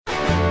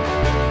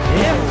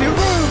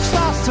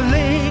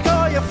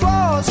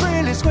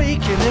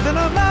live in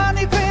a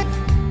money pit.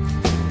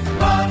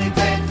 Money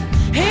pit.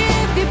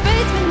 If your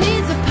basement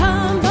needs a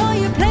pump or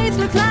your place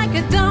looks like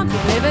a dump, you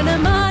live in a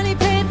money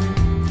pit.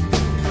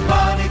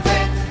 Money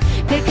pit.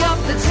 Pick up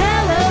the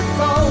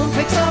telephone,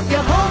 fix up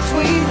your home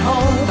sweet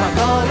home by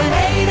calling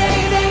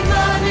 888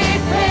 Money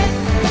Pit.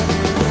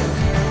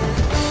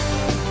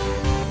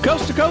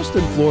 Coast to coast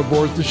and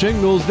floorboards to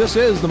shingles, this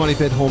is the Money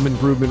Pit Home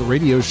Improvement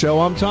Radio Show.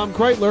 I'm Tom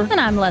Kreitler. And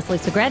I'm Leslie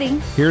Segretti.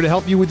 Here to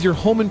help you with your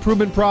home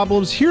improvement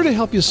problems, here to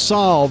help you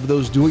solve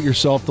those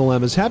do-it-yourself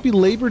dilemmas. Happy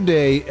Labor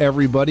Day,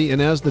 everybody.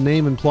 And as the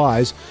name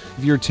implies,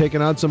 if you're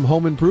taking on some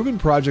home improvement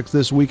projects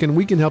this weekend,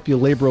 we can help you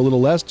labor a little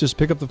less. Just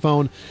pick up the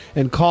phone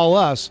and call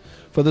us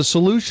for the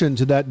solution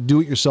to that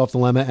do-it-yourself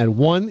dilemma at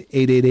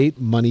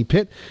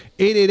 1-888-MONEY-PIT,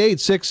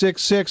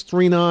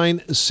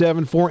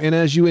 888-666-3974. And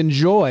as you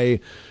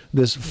enjoy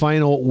this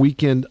final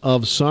weekend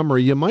of summer,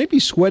 you might be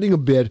sweating a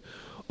bit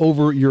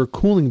over your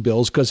cooling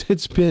bills because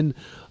it's been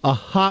a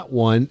hot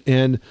one,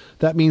 and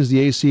that means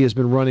the AC has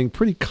been running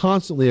pretty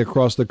constantly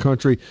across the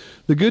country.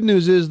 The good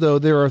news is, though,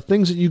 there are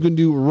things that you can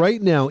do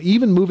right now,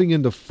 even moving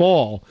into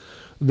fall,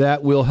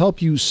 that will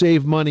help you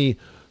save money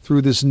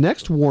through this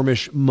next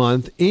warmish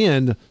month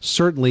and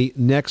certainly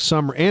next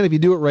summer. And if you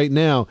do it right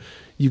now,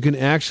 you can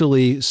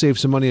actually save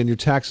some money on your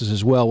taxes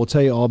as well. We'll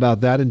tell you all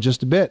about that in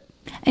just a bit.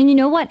 And you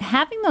know what?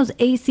 Having those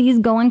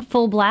ACs going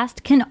full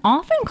blast can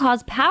often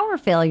cause power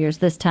failures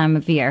this time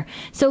of year.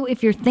 So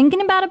if you're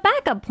thinking about a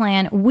backup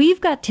plan, we've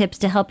got tips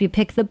to help you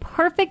pick the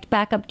perfect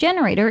backup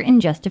generator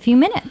in just a few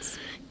minutes.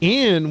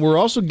 And we're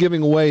also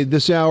giving away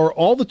this hour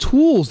all the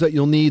tools that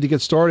you'll need to get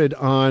started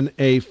on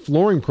a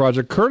flooring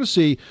project,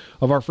 courtesy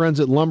of our friends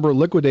at Lumber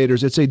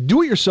Liquidators. It's a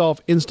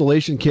do-it-yourself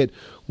installation kit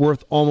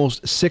worth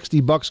almost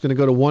 $60. Going to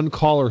go to one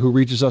caller who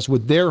reaches us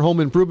with their home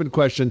improvement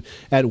question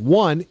at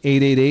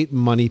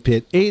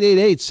 1-888-MONEY-PIT,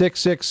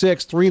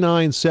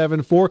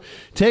 888-666-3974.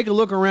 Take a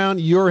look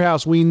around your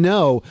house. We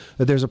know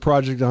that there's a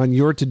project on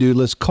your to-do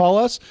list. Call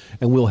us,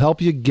 and we'll help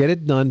you get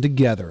it done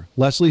together.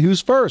 Leslie, who's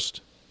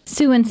first?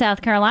 Sue in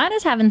South Carolina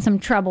is having some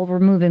trouble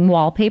removing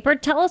wallpaper.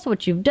 Tell us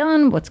what you've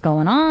done, what's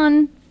going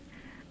on.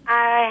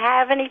 I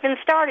haven't even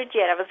started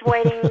yet. I was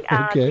waiting to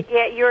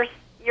get your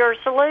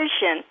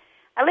solution.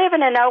 I live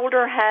in an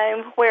older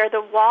home where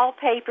the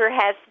wallpaper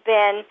has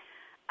been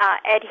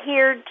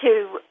adhered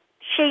to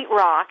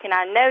sheetrock, and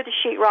I know the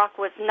sheetrock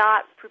was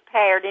not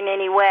prepared in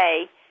any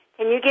way.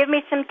 Can you give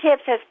me some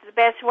tips as to the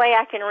best way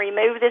I can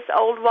remove this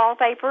old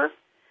wallpaper?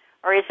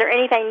 Or is there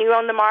anything new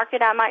on the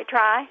market I might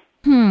try?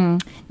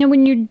 Now,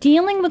 when you're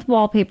dealing with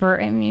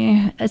wallpaper, I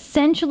mean,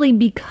 essentially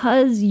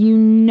because you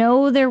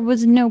know there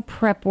was no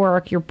prep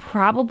work, you're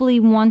probably,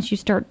 once you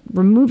start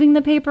removing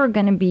the paper,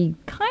 going to be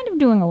kind of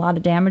doing a lot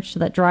of damage to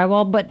that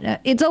drywall, but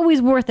it's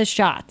always worth a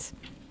shot.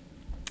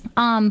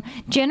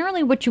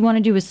 Generally, what you want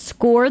to do is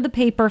score the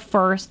paper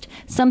first.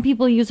 Some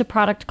people use a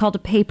product called a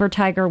paper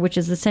tiger, which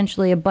is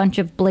essentially a bunch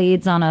of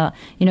blades on a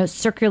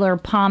circular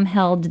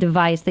palm-held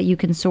device that you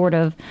can sort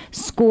of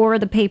score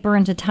the paper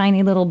into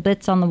tiny little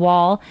bits on the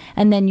wall,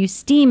 and then you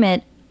steam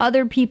it.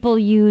 Other people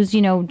use,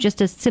 just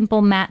a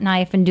simple mat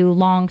knife and do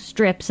long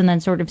strips and then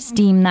sort of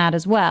steam that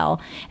as well.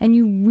 And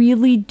you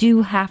really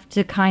do have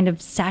to kind of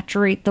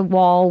saturate the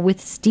wall with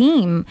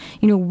steam,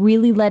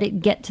 really let it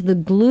get to the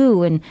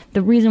glue. And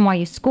the reason why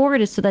you score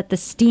it is so that the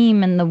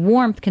steam and the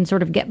warmth can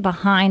sort of get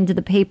behind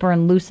the paper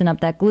and loosen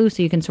up that glue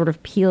so you can sort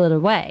of peel it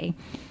away.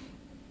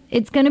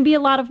 It's going to be a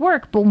lot of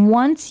work, but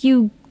once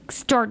you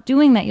start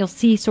doing that, you'll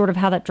see sort of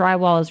how that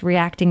drywall is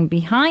reacting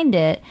behind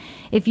it.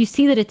 If you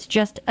see that it's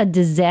just a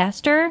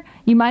disaster,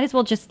 you might as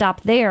well just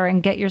stop there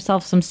and get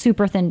yourself some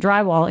super thin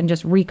drywall and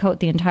just recoat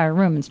the entire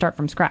room and start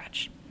from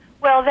scratch.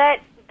 Well,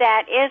 that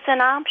is an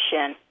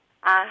option.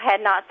 I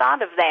had not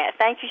thought of that.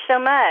 Thank you so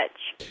much.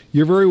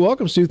 You're very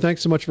welcome, Sue.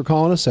 Thanks so much for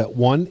calling us at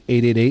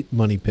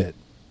 1-888-MONEY-PIT.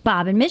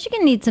 Bob in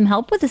Michigan needs some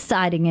help with a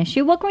siding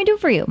issue. What can we do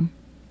for you?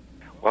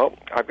 Well,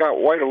 I've got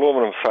white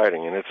aluminum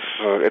siding, and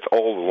it's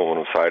old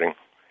aluminum siding.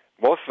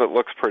 Most of it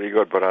looks pretty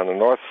good, but on the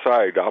north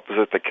side,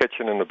 opposite the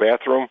kitchen and the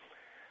bathroom,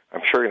 I'm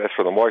sure that's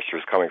where the moisture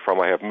is coming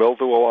from. I have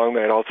mildew along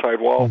that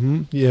outside wall.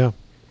 Mm-hmm. Yeah.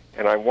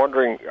 And I'm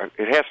wondering,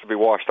 it has to be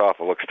washed off.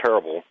 It looks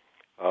terrible.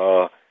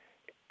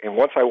 And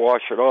once I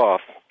wash it off,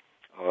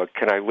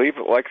 can I leave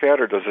it like that,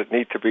 or does it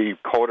need to be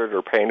coated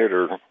or painted?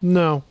 Or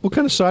no. What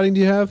kind of siding do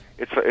you have?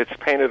 It's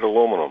painted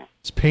aluminum.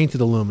 It's painted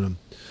aluminum.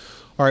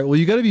 All right, well,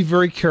 you got to be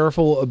very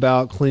careful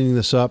about cleaning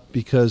this up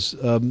because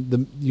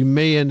you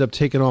may end up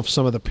taking off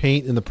some of the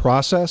paint in the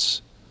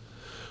process.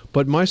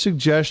 But my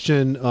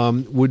suggestion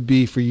would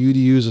be for you to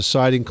use a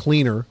siding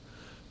cleaner.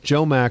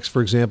 Jomax,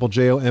 for example,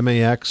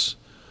 Jomax,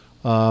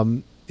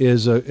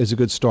 is a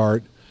good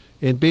start.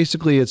 And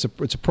basically, it's a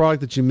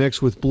product that you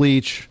mix with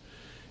bleach,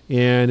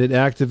 and it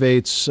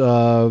activates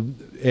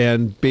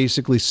and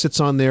basically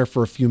sits on there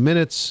for a few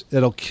minutes.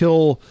 It'll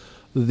kill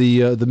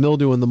the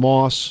mildew and the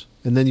moss,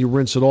 and then you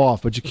rinse it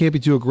off. But you can't be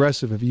too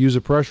aggressive. If you use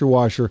a pressure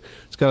washer,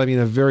 it's got to be in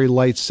a very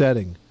light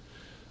setting.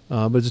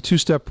 But it's a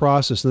two-step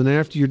process. And then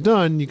after you're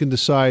done, you can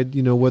decide,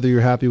 whether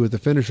you're happy with the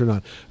finish or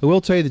not. I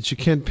will tell you that you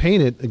can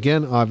paint it,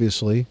 again,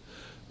 obviously,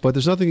 but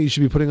there's nothing you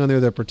should be putting on there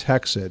that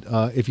protects it.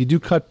 If you do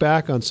cut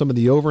back on some of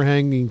the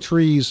overhanging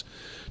trees,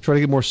 try to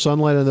get more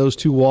sunlight on those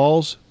two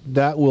walls,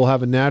 that will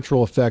have a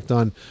natural effect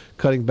on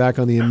cutting back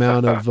on the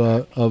amount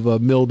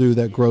of mildew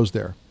that grows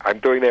there. I'm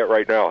doing that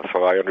right now,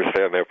 so I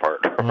understand that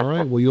part. All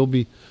right. Well,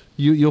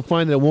 you'll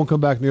find that it won't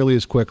come back nearly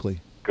as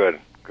quickly. Good.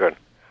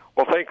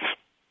 Well, thanks.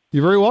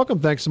 You're very welcome.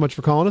 Thanks so much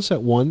for calling us at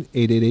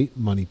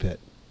 1-888-MONEY-PIT.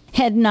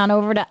 Heading on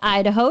over to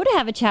Idaho to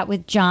have a chat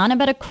with John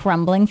about a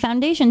crumbling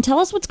foundation. Tell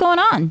us what's going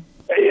on.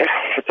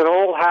 It's an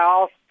old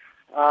house,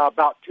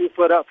 about 2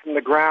 foot up from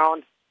the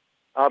ground,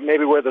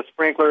 maybe where the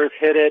sprinklers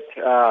hit it.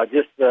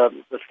 Just the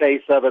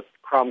face of it's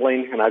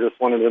crumbling, and I just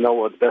wanted to know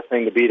what the best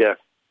thing to be to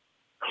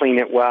clean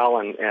it well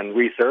and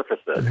resurface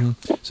it.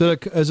 Mm-hmm. So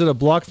is it a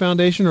block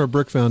foundation or a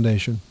brick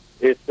foundation?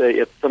 It's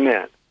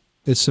cement.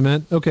 It's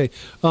cement? Okay.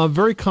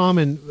 Very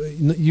common.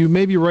 You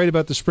may be right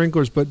about the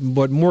sprinklers, but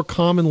more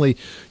commonly,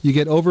 you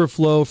get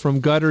overflow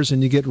from gutters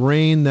and you get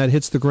rain that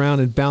hits the ground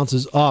and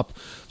bounces up.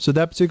 So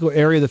that particular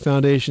area of the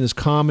foundation is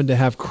common to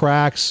have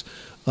cracks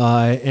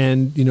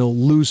and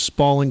loose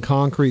spalling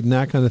concrete and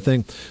that kind of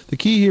thing. The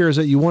key here is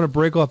that you want to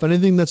break off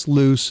anything that's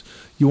loose.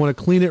 You want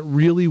to clean it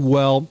really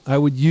well. I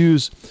would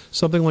use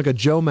something like a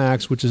Joe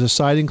Max, which is a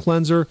siding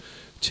cleanser,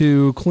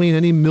 to clean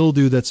any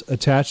mildew that's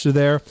attached to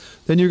there.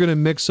 Then you're going to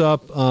mix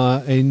up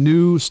a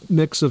new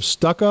mix of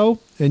stucco,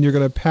 and you're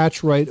going to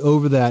patch right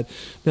over that.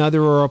 Now,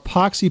 there are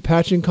epoxy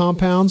patching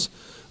compounds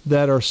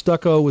that are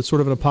stucco with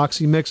sort of an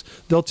epoxy mix.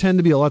 They'll tend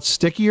to be a lot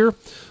stickier.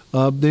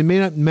 They may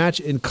not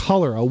match in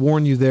color, I'll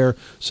warn you there.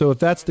 So if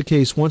that's the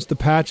case, once the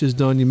patch is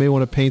done, you may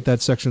want to paint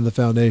that section of the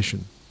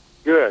foundation.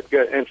 Good.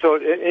 And so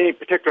any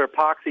particular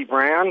epoxy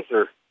brands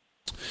or?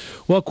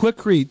 Well,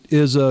 Quikrete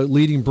is a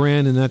leading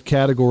brand in that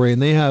category,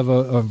 and they have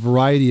a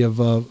variety of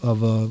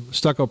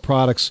stucco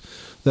products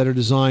that are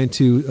designed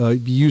to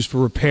be used for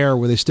repair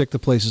where they stick to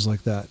places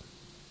like that.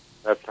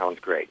 That sounds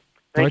great.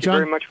 Thank you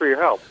very much for your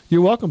help.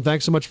 You're welcome.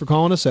 Thanks so much for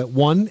calling us at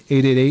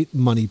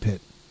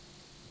 1-888-MONEY-PIT.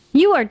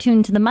 You are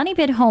tuned to the Money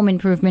Pit Home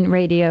Improvement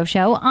Radio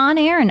Show on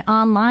air and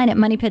online at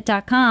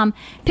moneypit.com.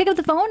 Pick up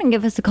the phone and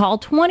give us a call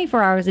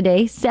 24 hours a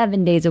day,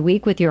 7 days a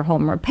week with your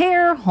home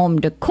repair, home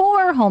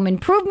decor, home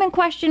improvement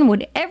question,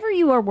 whatever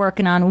you are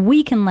working on,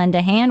 we can lend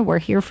a hand. We're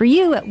here for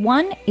you at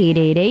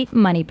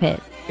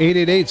 1-888-MONEY-PIT.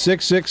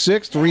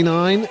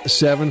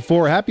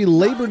 888-666-3974. Happy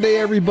Labor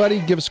Day, everybody.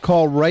 Give us a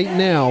call right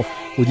now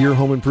with your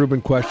home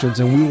improvement questions,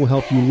 and we will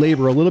help you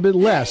labor a little bit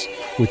less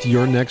with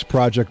your next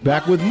project.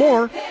 Back with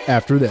more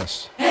after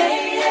this.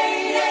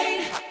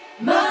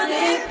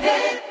 Money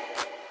Pit.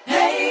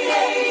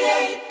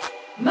 888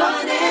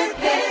 Money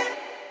Pit.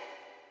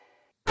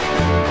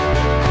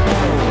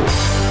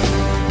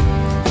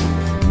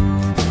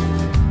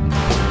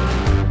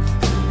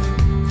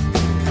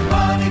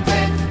 Money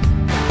Pit.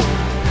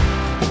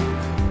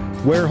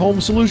 Where home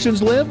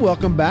solutions live.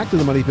 Welcome back to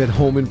the Money Pit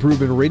Home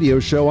Improvement Radio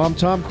Show. I'm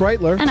Tom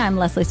Kreitler. And I'm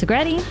Leslie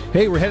Segretti.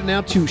 Hey, we're heading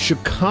out to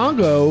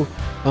Chicago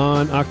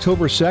on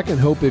October 2nd.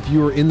 Hope if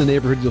you are in the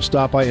neighborhood, you'll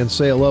stop by and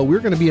say hello. We're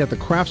going to be at the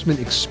Craftsman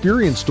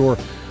Experience Store,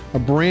 a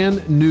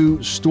brand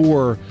new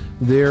store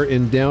there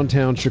in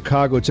downtown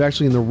Chicago. It's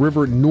actually in the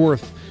River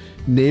North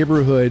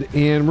neighborhood,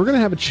 and we're going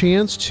to have a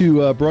chance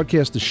to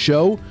broadcast the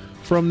show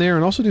from there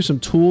and also do some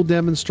tool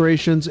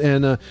demonstrations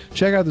and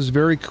check out this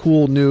very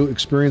cool new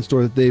experience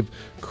store that they've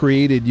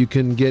created. You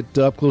can get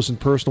up close and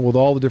personal with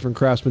all the different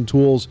Craftsman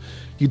tools.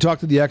 You can talk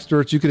to the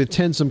experts. You can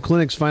attend some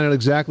clinics, find out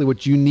exactly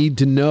what you need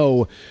to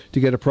know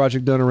to get a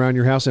project done around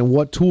your house and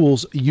what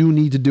tools you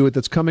need to do it.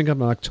 That's coming up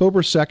on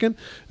October 2nd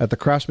at the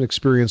Craftsman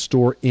Experience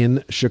Store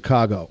in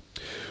Chicago.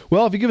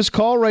 Well, if you give us a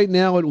call right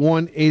now at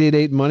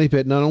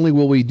 1-888-MONEY-PIT, not only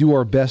will we do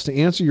our best to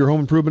answer your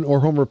home improvement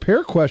or home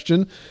repair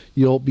question,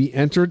 you'll be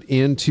entered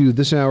into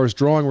this hour's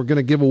drawing. We're going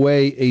to give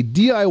away a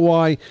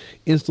DIY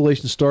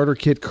installation starter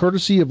kit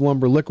courtesy of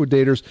Lumber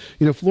Liquidators.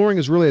 You know, flooring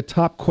is really a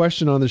top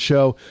question on the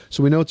show,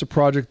 so we know it's a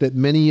project that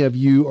many of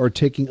you are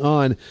taking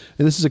on,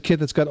 and this is a kit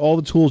that's got all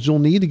the tools you'll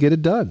need to get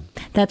it done.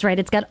 That's right.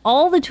 It's got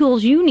all the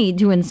tools you need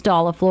to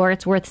install a floor.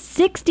 It's worth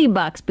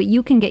 $60, but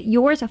you can get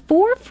yours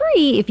for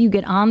free if you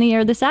get on the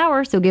air this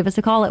hour, so give us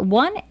a call at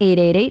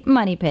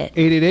 1-888-MONEY-PIT.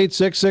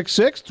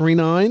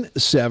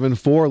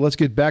 888-666-3974. Let's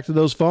get back to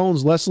those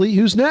phones. Leslie,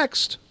 who's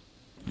next?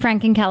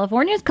 Frank in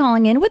California is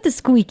calling in with the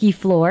squeaky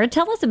floor.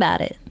 Tell us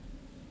about it.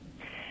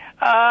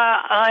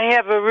 I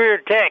have a rear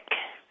deck,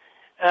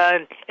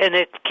 and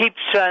it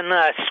keeps on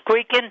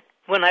squeaking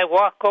when I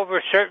walk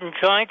over certain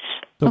joints.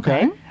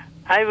 Okay.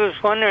 I was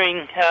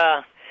wondering,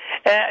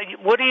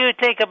 what do you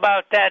think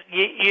about that?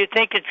 You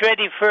think it's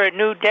ready for a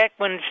new deck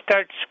when it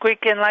starts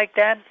squeaking like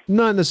that?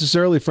 Not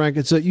necessarily, Frank.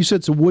 You said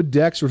it's a wood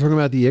deck, so we're talking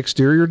about the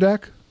exterior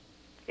deck?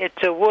 It's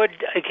a wood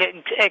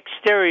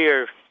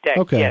exterior deck,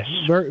 okay. Yes.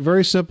 Very,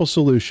 very simple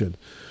solution.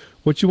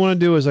 What you want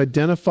to do is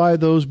identify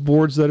those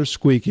boards that are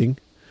squeaking,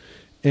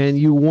 and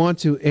you want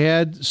to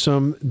add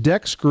some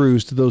deck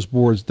screws to those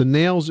boards. The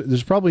nails,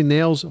 there's probably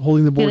nails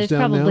holding the boards down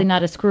now. There's probably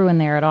not a screw in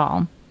there at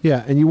all.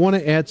 Yeah, and you want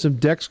to add some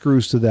deck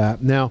screws to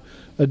that. Now,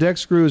 A deck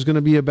screw is going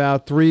to be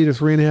about 3 to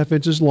 3.5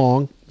 inches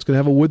long. It's going to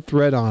have a wood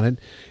thread on it,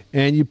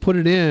 and you put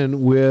it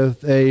in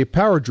with a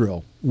power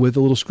drill with a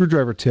little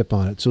screwdriver tip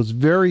on it. So it's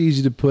very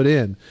easy to put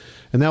in,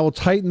 and that will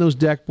tighten those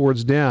deck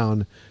boards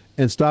down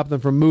and stop them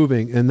from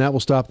moving, and that will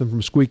stop them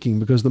from squeaking,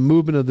 because the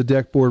movement of the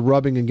deck board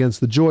rubbing against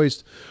the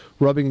joist,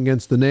 rubbing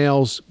against the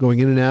nails, going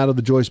in and out of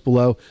the joist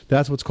below,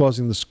 that's what's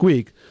causing the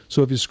squeak.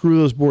 So if you screw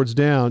those boards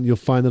down, you'll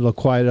find that it'll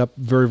quiet up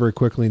very, very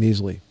quickly and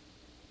easily.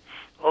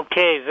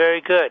 Okay,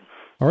 very good.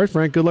 All right,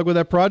 Frank, good luck with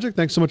that project.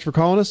 Thanks so much for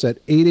calling us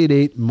at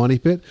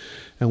 888-MONEY-PIT,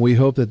 and we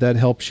hope that that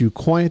helps you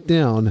quiet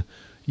down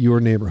your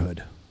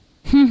neighborhood.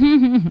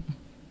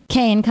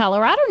 Kay in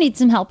Colorado needs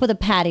some help with a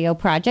patio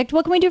project.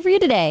 What can we do for you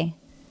today?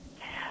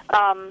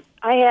 I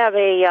have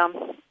a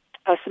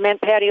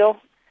cement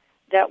patio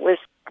that was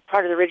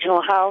part of the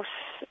original house,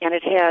 and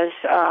it has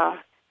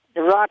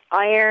the wrought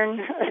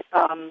iron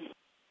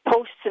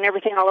posts and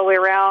everything all the way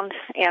around,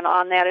 and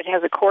on that it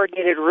has a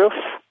corrugated roof.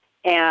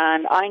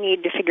 And I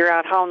need to figure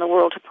out how in the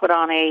world to put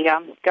on a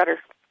gutter,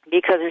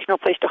 because there's no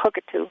place to hook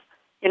it to.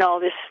 You know,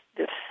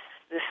 this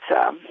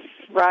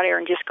wrought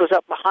iron just goes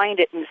up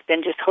behind it and it's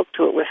been just hooked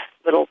to it with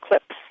little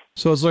clips.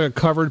 So it's like a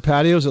covered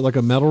patio? Is it like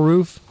a metal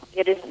roof?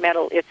 It is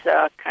metal. It's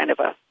kind of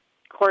a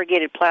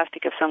corrugated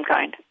plastic of some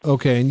kind.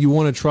 Okay, and you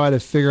want to try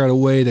to figure out a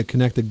way to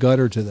connect a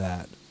gutter to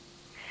that?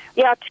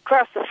 Yeah, it's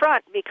across the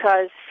front,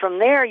 because from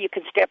there you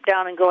can step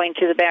down and go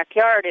into the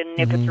backyard, and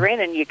if it's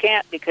raining, you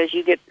can't, because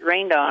you get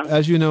rained on.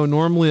 As you know,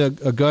 normally a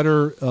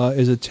gutter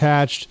is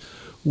attached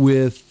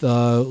with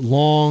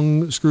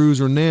long screws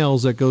or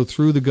nails that go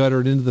through the gutter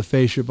and into the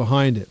fascia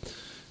behind it.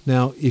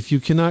 Now, if you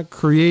cannot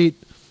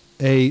create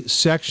a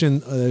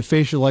section, a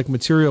fascia-like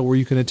material where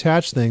you can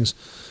attach things,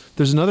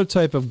 there's another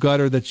type of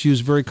gutter that's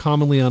used very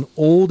commonly on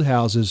old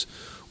houses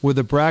where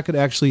the bracket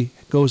actually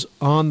goes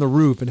on the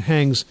roof and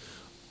hangs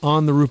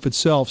on the roof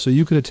itself, so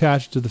you could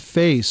attach it to the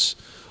face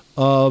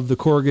of the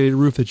corrugated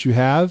roof that you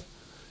have,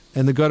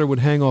 and the gutter would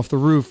hang off the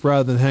roof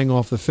rather than hang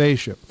off the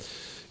fascia.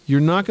 You're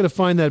not going to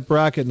find that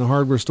bracket in a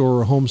hardware store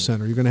or a home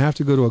center. You're going to have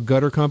to go to a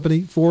gutter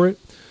company for it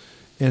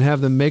and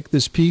have them make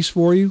this piece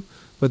for you,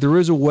 but there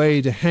is a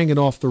way to hang it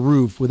off the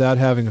roof without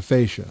having a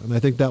fascia, and I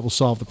think that will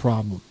solve the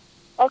problem.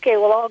 Okay,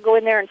 well, I'll go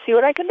in there and see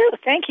what I can do.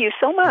 Thank you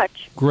so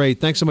much.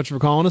 Great. Thanks so much for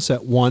calling us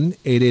at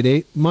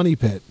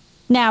 1-888-MONEY-PIT.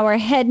 Now we're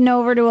heading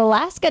over to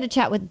Alaska to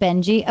chat with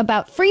Benji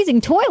about freezing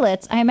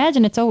toilets. I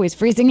imagine it's always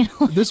freezing in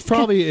Alaska. This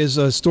probably is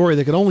a story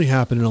that could only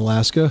happen in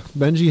Alaska.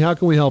 Benji, how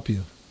can we help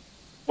you?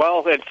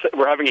 Well,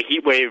 we're having a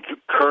heat wave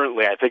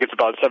currently. I think it's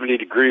about 70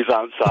 degrees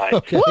outside.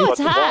 Okay. Ooh, But it's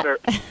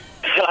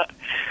hot.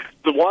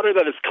 The water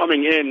that is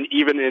coming in,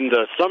 even in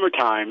the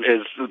summertime,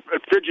 is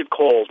frigid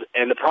cold,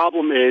 and the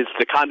problem is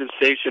the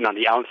condensation on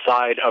the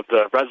outside of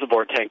the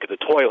reservoir tank of the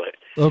toilet.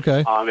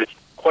 Okay. It's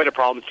quite a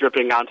problem. It's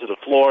dripping onto the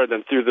floor,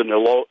 then through the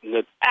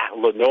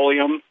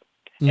linoleum,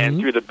 and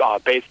through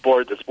the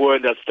baseboard, this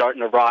wood that's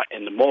starting to rot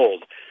in the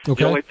mold.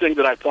 Okay. The only thing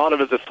that I thought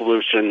of as a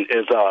solution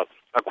is a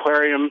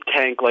aquarium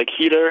tank-like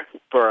heater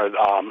for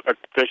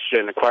fish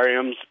and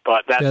aquariums,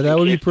 but that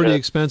would be pretty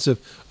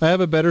expensive. I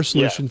have a better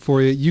solution for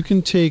you. You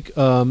can take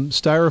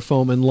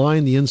styrofoam and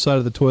line the inside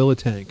of the toilet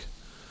tank.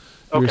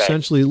 You're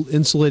essentially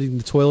insulating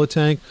the toilet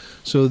tank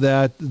so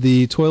that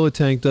the toilet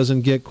tank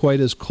doesn't get quite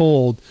as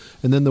cold,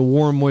 and then the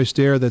warm, moist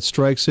air that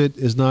strikes it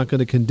is not going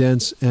to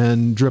condense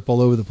and drip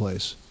all over the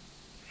place.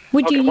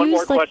 Would you one use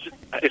more question.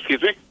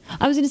 Excuse me?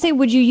 I was going to say,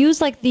 would you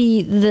use like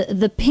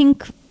the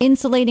pink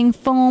insulating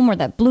foam or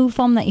that blue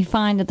foam that you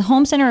find at the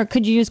home center, or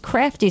could you use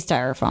crafty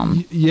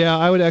styrofoam? Yeah,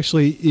 I would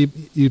actually,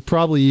 you'd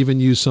probably even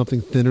use something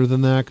thinner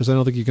than that, because I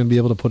don't think you're going to be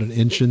able to put an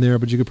inch in there,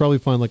 but you could probably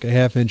find like a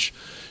half-inch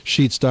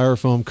sheet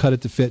styrofoam, cut it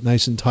to fit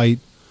nice and tight,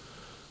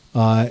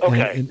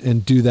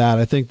 and do that.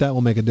 I think that will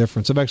make a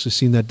difference. I've actually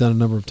seen that done a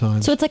number of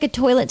times. So it's like a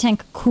toilet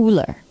tank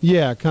cooler.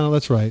 Yeah,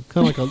 that's right.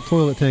 Kind of like a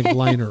toilet tank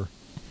liner.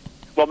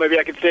 Well, maybe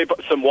I could save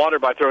some water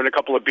by throwing a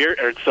couple of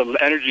some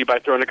energy by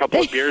throwing a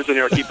couple of beers in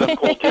there to keep them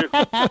cold, too.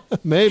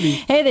 Maybe.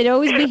 Hey, they'd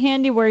always be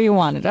handy where you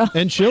wanted them.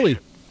 And chili.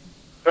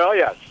 Well,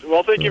 yes.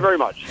 Well, thank you very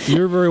much.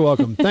 You're very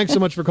welcome. Thanks so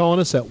much for calling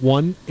us at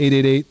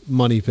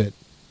 1-888-MONEY-PIT.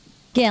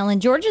 Gail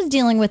in Georgia's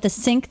dealing with a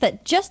sink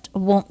that just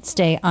won't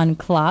stay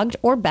unclogged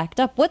or backed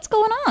up. What's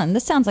going on?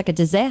 This sounds like a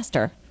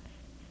disaster.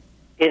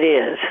 It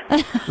is.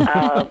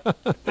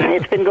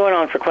 It's been going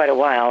on for quite a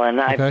while, and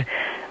I've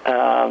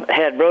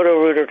had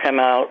Roto-Rooter come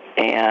out,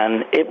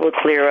 and it will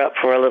clear up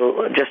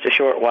for just a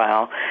short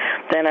while.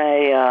 Then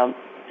I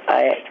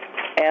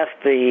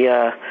asked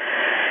the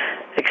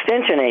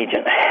extension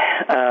agent,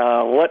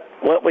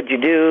 what would you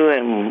do,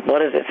 and what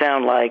does it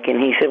sound like?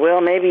 And he said,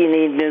 well, maybe you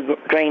need new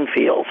drain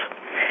fields.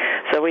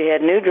 So we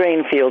had new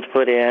drain fields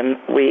put in.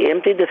 We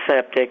emptied the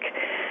septic,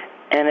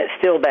 and it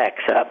still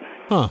backs up.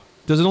 Huh.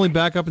 Does it only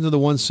back up into the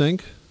one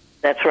sink?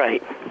 That's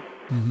right.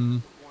 Mm-hmm.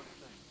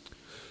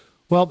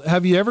 Well,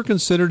 have you ever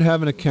considered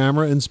having a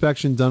camera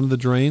inspection done of the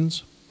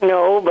drains?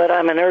 No, but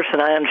I'm a nurse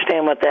and I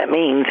understand what that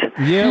means.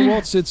 Yeah,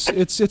 well,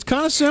 it's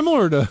kind of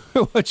similar to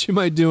what you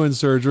might do in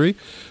surgery,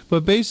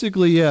 but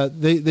basically, yeah,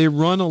 they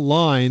run a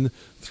line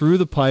through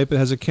the pipe. It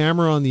has a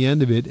camera on the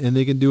end of it, and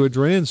they can do a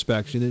drain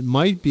inspection. It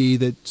might be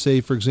that,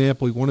 say, for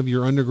example, one of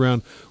your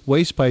underground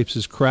waste pipes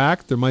is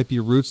cracked. There might be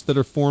roots that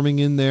are forming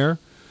in there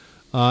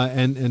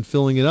and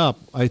filling it up.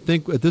 I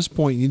think at this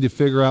point you need to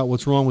figure out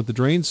what's wrong with the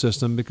drain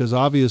system, because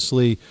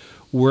obviously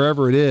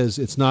wherever it is,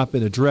 it's not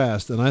been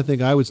addressed. And I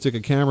think I would stick a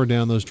camera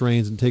down those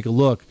drains and take a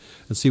look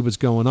and see what's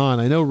going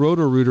on. I know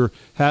Roto-Rooter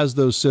has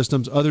those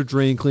systems. Other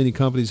drain cleaning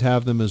companies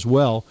have them as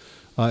well.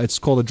 It's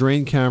called a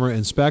drain camera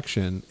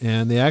inspection,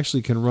 and they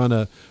actually can run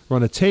a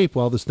tape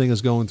while this thing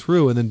is going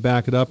through and then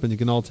back it up, and you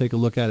can all take a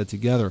look at it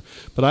together.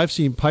 But I've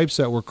seen pipes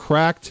that were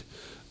cracked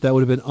that would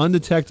have been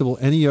undetectable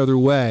any other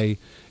way,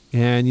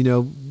 and,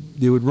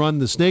 they would run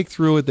the snake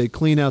through it, they'd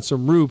clean out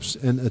some roots,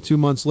 and 2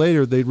 months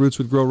later, the roots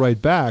would grow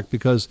right back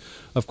because,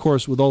 of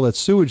course, with all that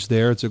sewage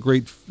there, it's a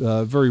great,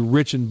 very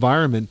rich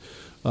environment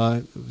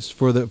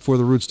for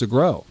the roots to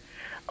grow.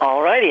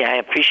 All righty. I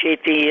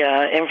appreciate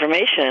the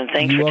information, and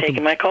thanks for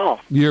taking my call.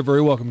 You're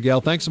very welcome, Gail.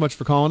 Thanks so much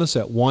for calling us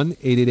at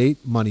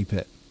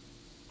 1-888-MONEY-PIT.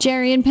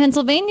 Jerry in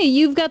Pennsylvania,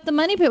 you've got the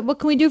Money Pit. What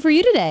can we do for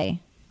you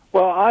today?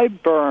 Well, I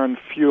burn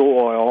fuel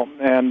oil,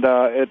 and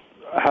I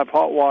have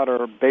hot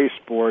water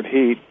baseboard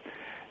heat,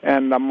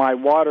 and my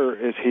water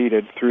is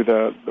heated through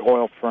the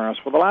oil furnace.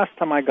 Well, the last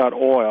time I got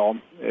oil,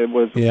 it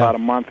was about a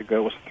month ago.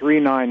 It was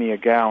 $3.90 a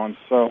gallon,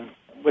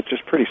 which is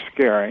pretty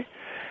scary.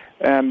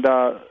 And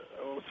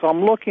so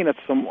I'm looking at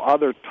some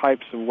other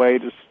types of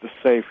ways to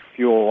save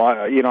fuel.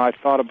 I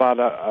thought about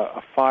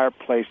a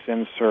fireplace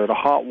insert, a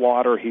hot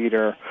water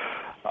heater,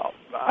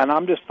 and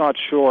I'm just not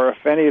sure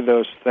if any of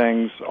those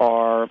things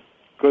are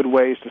good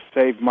ways to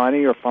save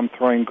money or if I'm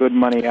throwing good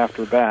money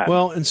after bad.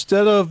 Well,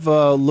 instead of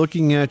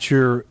looking at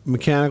your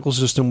mechanical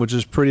system, which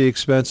is pretty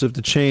expensive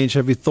to change,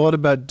 have you thought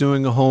about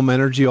doing a home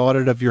energy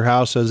audit of your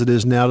house as it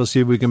is now to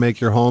see if we can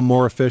make your home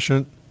more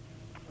efficient?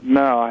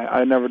 No,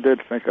 I never did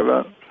think of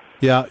that.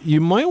 Yeah, you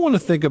might want to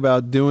think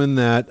about doing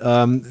that.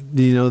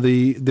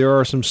 There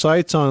are some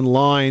sites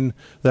online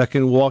that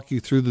can walk you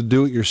through the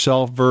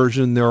do-it-yourself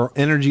version. There are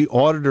energy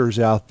auditors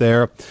out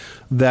there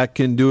that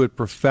can do it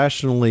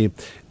professionally.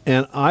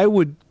 And I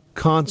would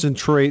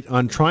concentrate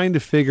on trying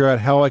to figure out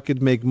how I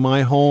could make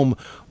my home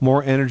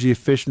more energy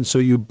efficient so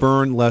you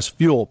burn less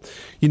fuel.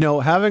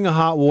 Having a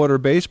hot water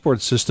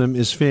baseboard system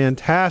is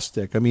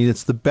fantastic. I mean,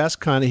 it's the best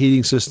kind of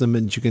heating system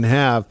that you can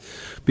have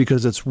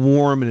because it's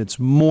warm and it's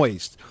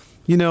moist.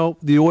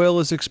 The oil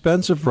is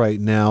expensive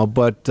right now,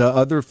 but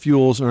other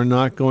fuels are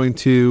not going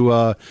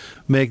to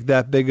make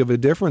that big of a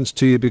difference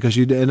to you because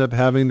you'd end up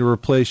having to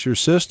replace your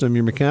system,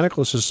 your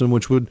mechanical system,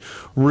 which would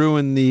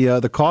ruin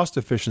the cost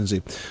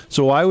efficiency.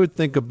 So I would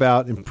think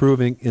about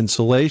improving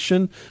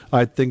insulation.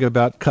 I'd think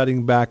about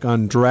cutting back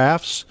on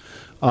drafts.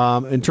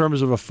 In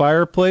terms of a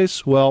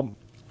fireplace, well,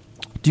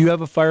 do you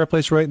have a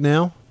fireplace right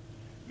now?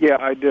 Yeah,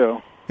 I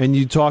do. And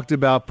you talked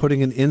about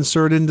putting an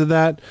insert into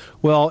that.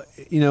 Well,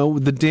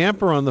 the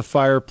damper on the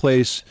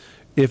fireplace,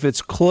 if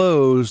it's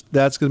closed,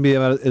 that's going to be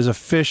about as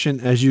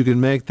efficient as you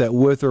can make that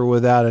with or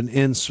without an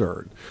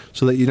insert,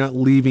 so that you're not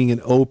leaving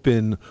it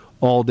open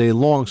all day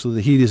long so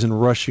the heat isn't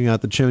rushing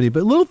out the chimney.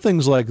 But little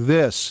things like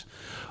this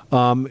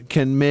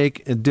can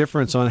make a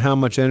difference on how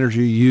much energy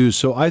you use.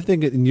 So I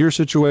think in your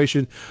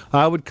situation,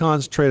 I would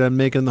concentrate on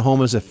making the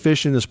home as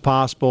efficient as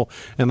possible,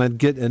 and I'd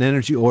get an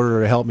energy auditor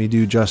to help me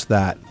do just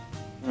that.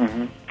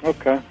 Mm-hmm.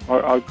 Okay,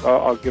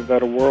 I'll give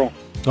that a whirl.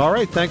 All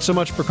right, thanks so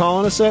much for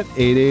calling us at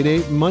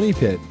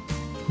 888-MONEY-PIT.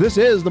 This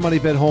is the Money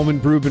Pit Home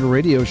Improvement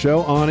Radio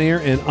Show, on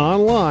air and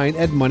online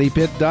at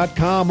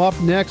MoneyPit.com.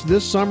 Up next,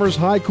 this summer's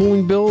high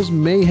cooling bills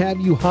may have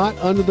you hot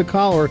under the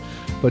collar,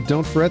 but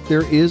don't fret,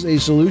 there is a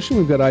solution.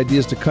 We've got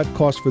ideas to cut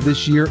costs for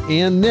this year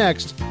and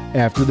next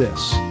after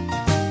this.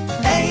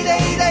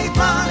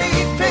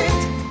 888-MONEY-PIT.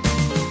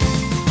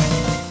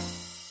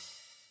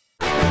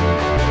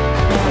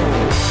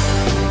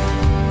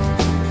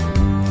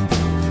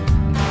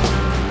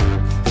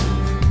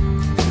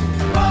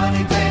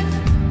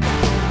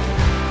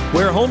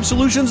 Where home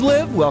solutions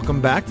live.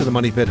 Welcome back to the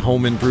Money Pit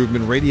Home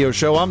Improvement Radio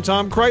Show. I'm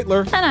Tom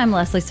Kreitler. And I'm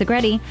Leslie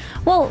Segretti.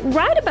 Well,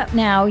 right about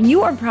now,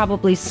 you are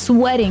probably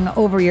sweating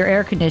over your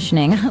air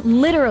conditioning.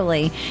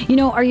 Literally.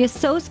 Are you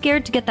so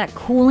scared to get that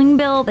cooling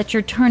bill that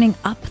you're turning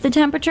up the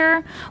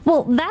temperature?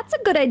 Well, that's a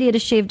good idea to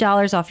shave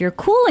dollars off your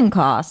cooling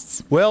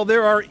costs. Well,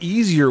 there are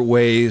easier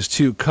ways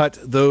to cut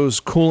those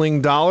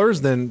cooling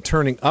dollars than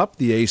turning up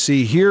the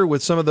AC. Here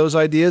with some of those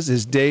ideas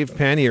is Dave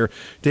Pannier.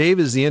 Dave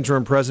is the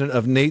interim president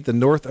of NATE, the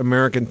North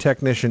American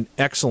Technician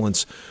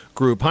Excellence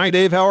Group. Hi,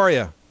 Dave. How are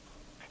you?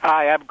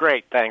 Hi, I'm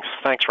great. Thanks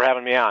for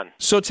having me on.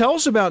 So tell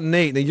us about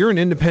NATE. Now, you're an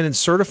independent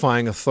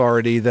certifying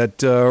authority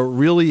that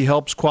really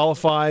helps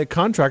qualify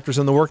contractors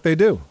in the work they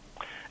do.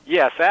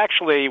 Yes,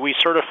 actually, we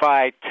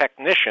certify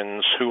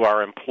technicians who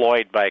are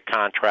employed by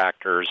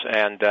contractors,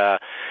 and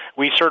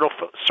we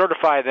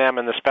certify them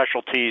in the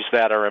specialties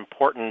that are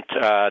important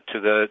to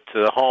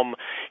the home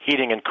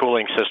heating and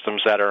cooling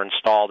systems that are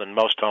installed in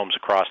most homes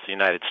across the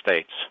United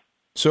States.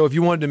 So if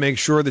you wanted to make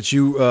sure that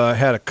you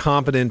had a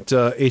competent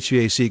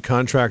HVAC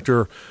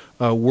contractor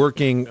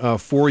working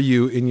for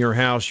you in your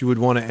house, you would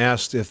want to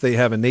ask if they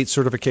have a NATE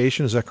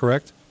certification. Is that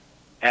correct?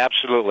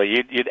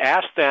 Absolutely. You'd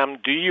ask them,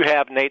 do you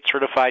have NATE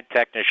certified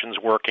technicians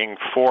working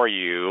for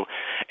you?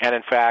 And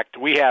in fact,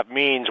 we have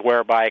means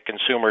whereby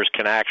consumers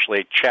can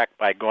actually check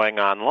by going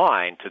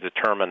online to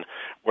determine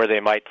where they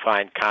might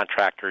find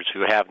contractors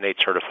who have NATE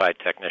certified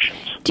technicians.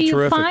 Do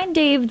you find,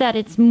 Dave, that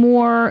it's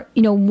more,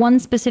 one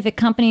specific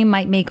company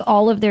might make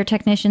all of their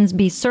technicians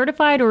be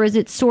certified, or is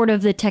it sort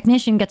of the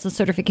technician gets the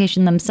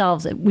certification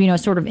themselves,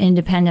 sort of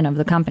independent of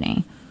the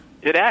company?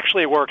 It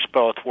actually works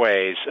both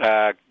ways.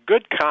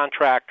 Good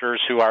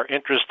contractors who are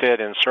interested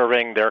in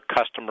serving their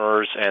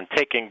customers and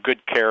taking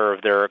good care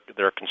of their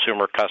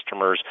consumer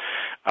customers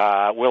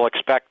will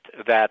expect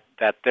that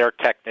their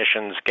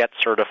technicians get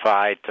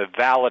certified to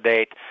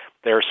validate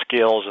their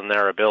skills and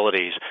their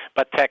abilities.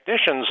 But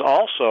technicians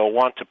also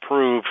want to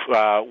prove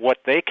what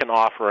they can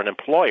offer an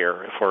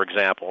employer, for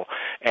example.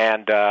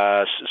 And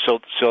so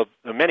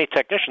many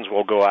technicians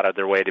will go out of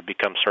their way to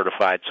become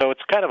certified. So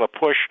it's kind of a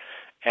push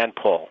and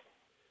pull.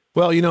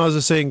 Well, as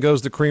the saying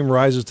goes, the cream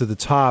rises to the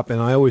top, and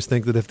I always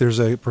think that if there's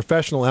a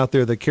professional out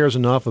there that cares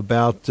enough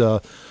about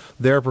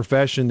their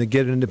profession to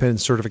get an independent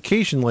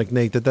certification like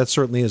NATE, that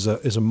certainly is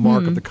a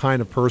mark of the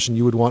kind of person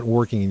you would want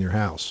working in your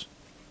house.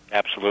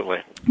 Absolutely.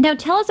 Now,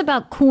 tell us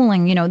about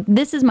cooling.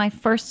 This is my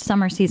first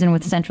summer season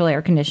with central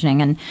air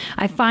conditioning, and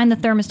I find the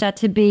thermostat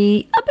to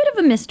be a bit of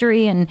a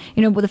mystery. And,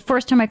 the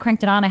first time I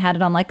cranked it on, I had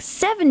it on like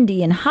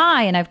 70 and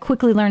high, and I've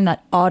quickly learned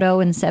that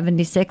auto and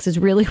 76 is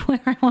really where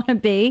I want to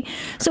be.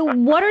 So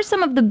what are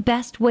some of the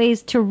best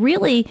ways to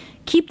really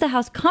keep the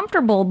house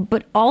comfortable,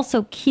 but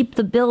also keep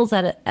the bills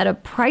at a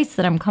price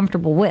that I'm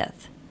comfortable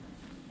with?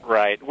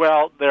 Right.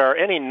 Well, there are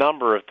any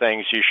number of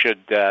things you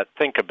should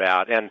think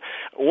about, and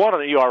one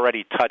of them you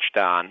already touched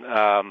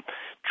on.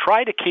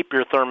 Try to keep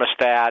your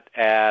thermostat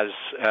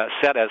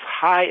set as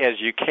high as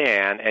you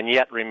can, and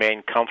yet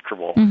remain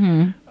comfortable.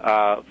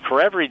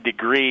 For every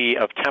degree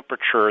of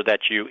temperature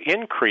that you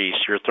increase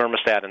your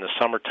thermostat in the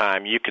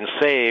summertime, you can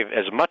save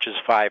as much as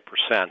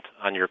 5%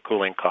 on your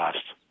cooling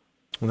costs.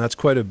 And that's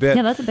quite a bit.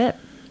 Yeah, that's a bit.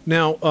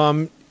 Now,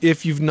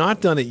 if you've not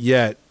done it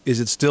yet, is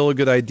it still a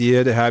good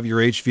idea to have your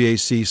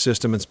HVAC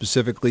system and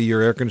specifically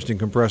your air conditioning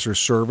compressor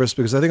serviced?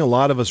 Because I think a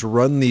lot of us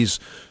run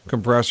these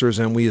compressors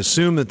and we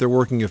assume that they're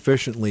working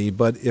efficiently,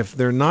 but if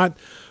they're not,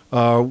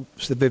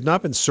 if they've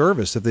not been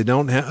serviced, if they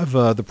don't have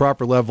the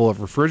proper level of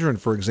refrigerant,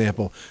 for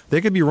example, they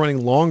could be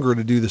running longer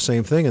to do the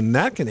same thing, and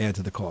that can add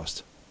to the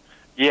cost.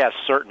 Yes,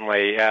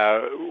 certainly.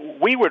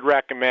 We would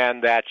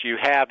recommend that you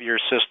have your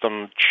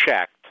system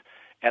checked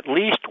at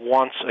least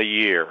once a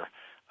year.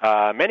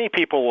 Many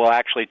people will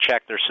actually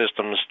check their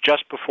systems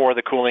just before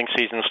the cooling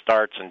season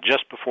starts and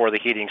just before the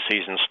heating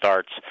season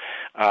starts,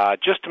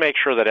 just to make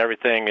sure that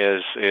everything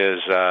is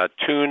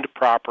tuned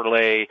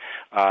properly.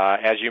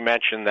 As you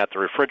mentioned, that the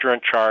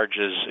refrigerant charge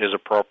is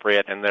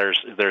appropriate, and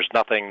there's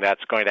nothing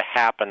that's going to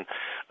happen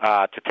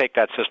to take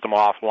that system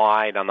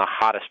offline on the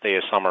hottest day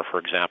of summer, for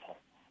example.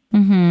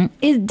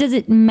 Does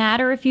it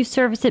matter if you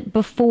service it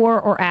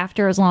before or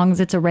after, as long as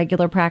it's a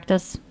regular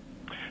practice?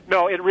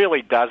 No, it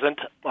really doesn't.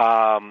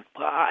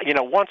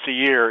 Once a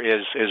year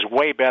is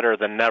way better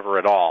than never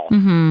at all.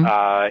 And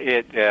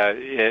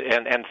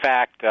in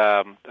fact,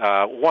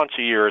 once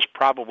a year is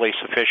probably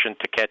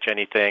sufficient to catch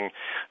anything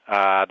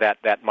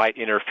that might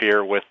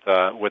interfere with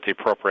the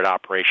appropriate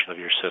operation of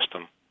your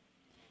system.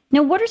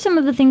 Now, what are some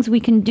of the things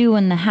we can do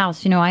in the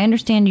house? I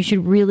understand you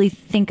should really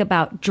think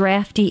about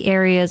drafty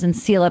areas and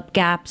seal up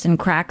gaps and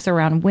cracks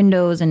around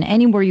windows and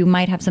anywhere you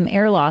might have some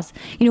air loss.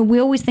 We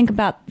always think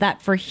about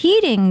that for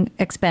heating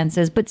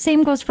expenses, but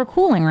same goes for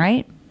cooling,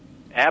 right?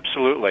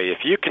 Absolutely. If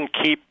you can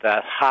keep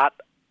that hot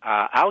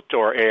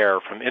outdoor air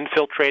from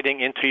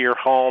infiltrating into your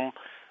home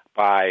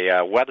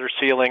by weather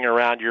sealing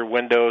around your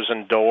windows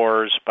and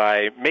doors,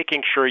 by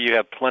making sure you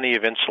have plenty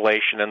of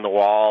insulation in the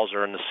walls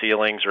or in the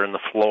ceilings or in the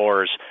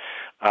floors,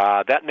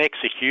 that makes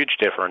a huge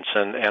difference,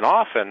 and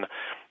often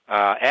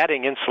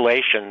adding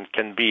insulation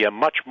can be a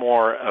much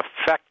more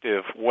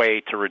effective way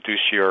to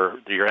reduce your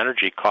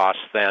energy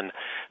costs than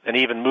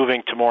even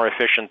moving to more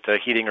efficient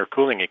heating or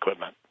cooling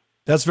equipment.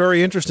 That's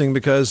very interesting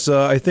because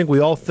I think we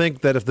all think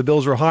that if the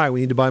bills are high,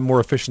 we need to buy more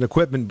efficient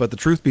equipment. But the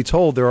truth be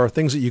told, there are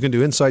things that you can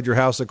do inside your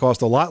house that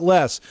cost a lot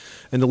less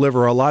and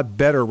deliver a lot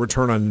better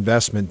return on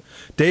investment.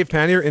 Dave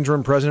Pannier,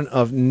 interim president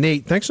of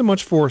NATE, thanks so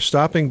much for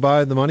stopping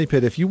by the Money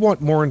Pit. If you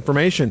want more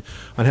information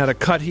on how to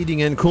cut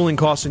heating and cooling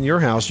costs in your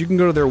house, you can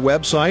go to their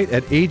website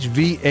at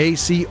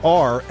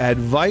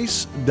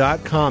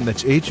hvacradvice.com.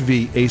 That's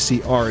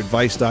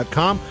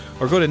hvacradvice.com.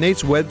 Or go to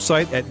Nate's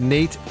website at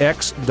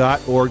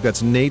natex.org.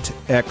 That's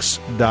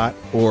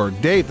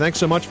natex.org. Dave, thanks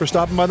so much for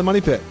stopping by the Money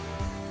Pit.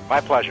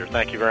 My pleasure.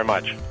 Thank you very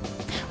much.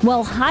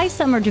 Well, high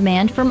summer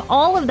demand from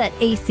all of that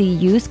AC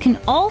use can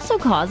also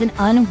cause an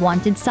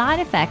unwanted side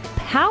effect,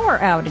 power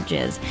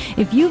outages.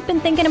 If you've been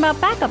thinking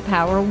about backup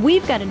power,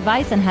 we've got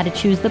advice on how to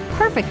choose the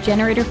perfect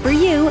generator for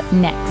you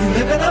next. You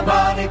live in a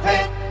Money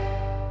Pit.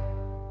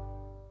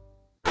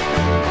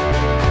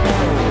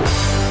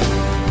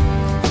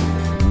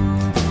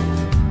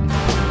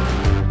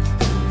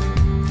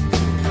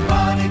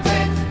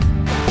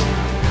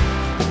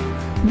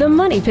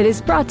 Money Pit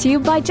is brought to you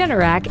by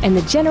Generac and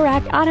the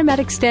Generac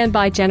Automatic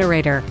Standby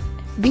Generator.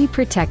 Be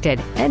protected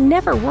and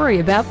never worry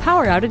about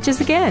power outages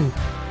again.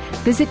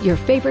 Visit your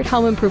favorite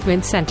home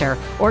improvement center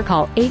or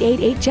call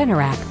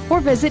 888-GENERAC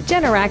or visit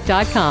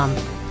Generac.com.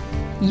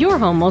 Your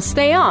home will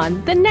stay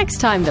on the next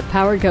time the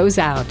power goes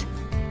out.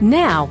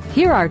 Now,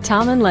 here are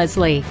Tom and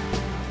Leslie.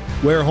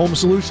 Where home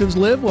solutions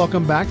live.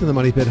 Welcome back to the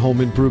Money Pit Home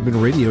Improvement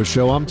Radio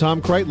Show. I'm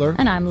Tom Kreitler.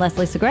 And I'm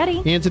Leslie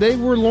Segretti. And today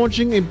we're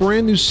launching a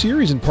brand new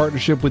series in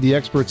partnership with the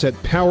experts at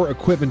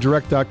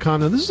PowerEquipmentDirect.com.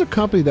 Now, this is a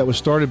company that was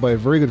started by a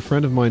very good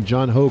friend of mine,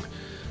 John Hoke,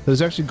 that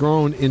has actually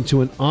grown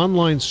into an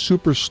online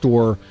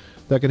superstore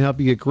that can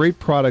help you get great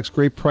products,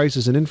 great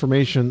prices, and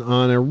information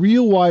on a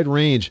real wide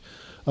range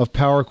of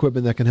power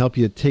equipment that can help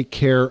you take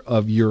care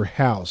of your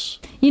house.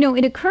 You know,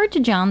 it occurred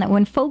to John that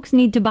when folks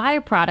need to buy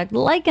a product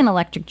like an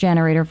electric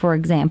generator, for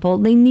example,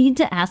 they need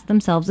to ask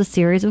themselves a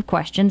series of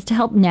questions to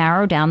help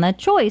narrow down that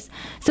choice.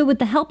 So with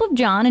the help of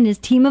John and his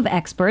team of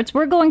experts,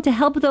 we're going to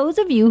help those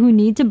of you who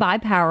need to buy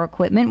power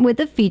equipment with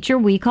a feature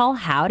we call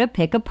How to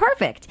Pick a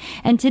Perfect.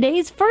 And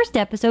today's first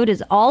episode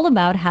is all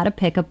about how to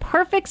pick a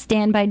perfect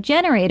standby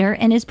generator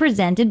and is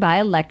presented by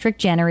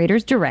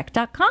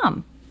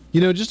electricgeneratorsdirect.com. You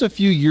know, just a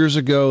few years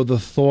ago, the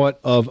thought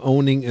of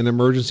owning an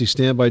emergency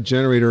standby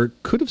generator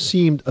could have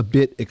seemed a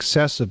bit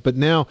excessive, but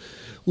now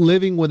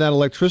living without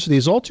electricity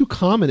is all too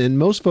common, and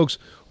most folks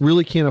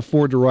really can't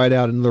afford to ride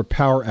out another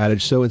power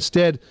outage. So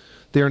instead,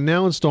 they are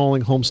now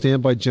installing home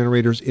standby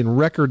generators in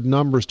record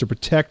numbers to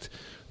protect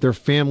their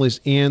families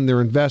and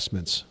their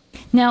investments.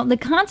 Now, the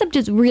concept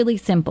is really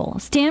simple.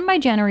 Standby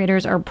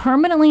generators are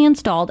permanently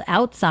installed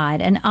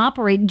outside and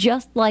operate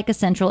just like a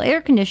central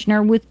air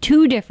conditioner with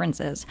two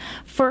differences.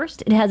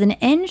 First, it has an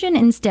engine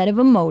instead of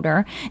a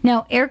motor.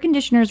 Now, air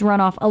conditioners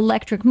run off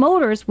electric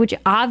motors, which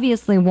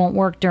obviously won't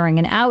work during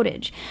an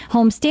outage.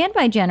 Home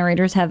standby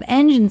generators have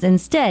engines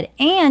instead,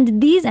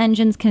 and these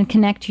engines can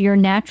connect to your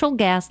natural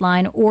gas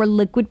line or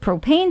liquid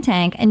propane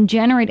tank and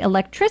generate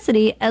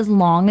electricity as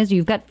long as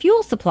you've got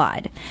fuel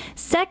supplied.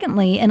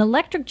 Secondly, an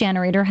electric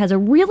generator has a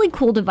really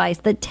cool device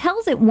that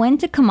tells it when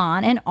to come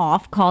on and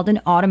off called an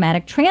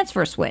automatic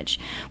transfer switch.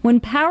 When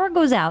power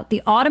goes out,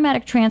 the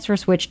automatic transfer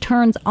switch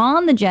turns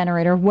on the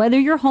generator whether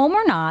you're home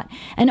or not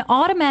and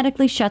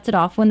automatically shuts it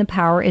off when the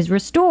power is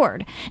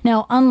restored.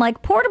 Now,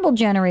 unlike portable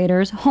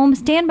generators, home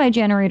standby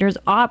generators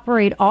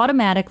operate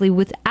automatically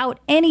without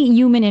any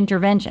human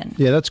intervention.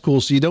 Yeah, that's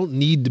cool. So you don't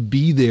need to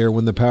be there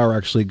when the power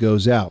actually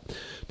goes out.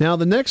 Now,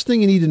 the next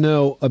thing you need to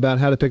know about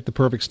how to pick the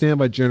perfect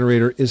standby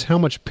generator is how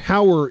much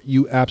power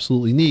you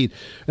absolutely need.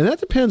 And that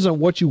depends on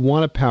what you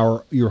want to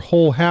power, your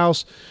whole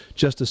house,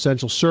 just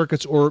essential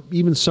circuits, or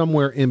even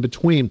somewhere in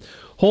between.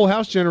 Whole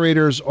house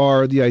generators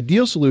are the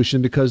ideal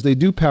solution because they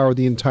do power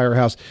the entire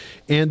house.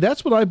 And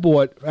that's what I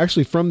bought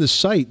actually from this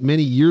site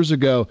many years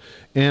ago.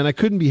 And I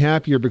couldn't be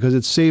happier because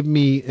it saved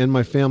me and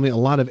my family a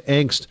lot of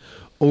angst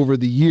over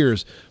the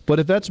years. But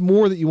if that's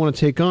more that you want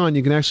to take on,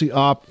 you can actually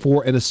opt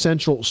for an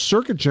essential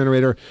circuit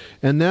generator,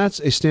 and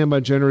that's a standby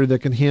generator that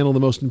can handle the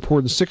most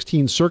important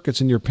 16 circuits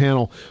in your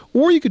panel.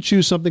 Or you could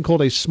choose something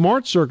called a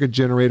smart circuit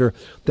generator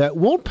that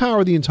won't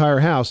power the entire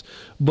house,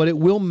 but it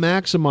will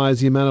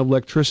maximize the amount of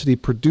electricity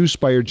produced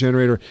by your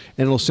generator,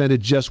 and it'll send it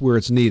just where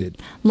it's needed.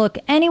 Look,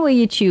 any way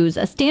you choose,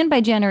 a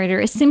standby generator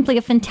is simply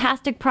a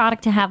fantastic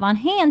product to have on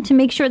hand to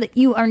make sure that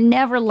you are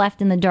never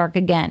left in the dark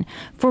again.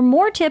 For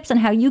more tips on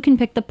how you can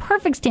pick the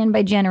perfect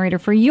standby generator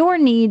for your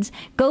needs,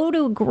 go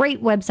to a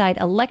great website,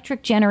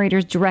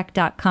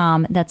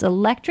 electricgeneratorsdirect.com. That's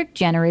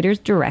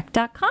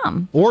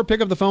electricgeneratorsdirect.com. Or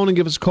pick up the phone and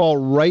give us a call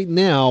right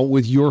now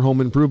with your home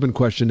improvement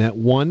question at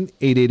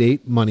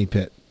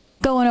 1-888-MONEY-PIT.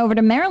 Going over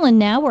to Maryland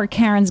now, where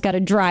Karen's got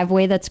a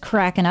driveway that's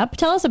cracking up.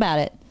 Tell us about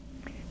it.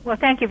 Well,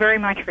 thank you very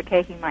much for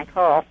taking my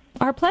call.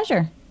 Our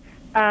pleasure.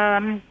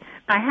 I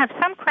have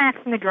some cracks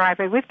in the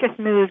driveway. We've just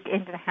moved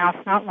into the house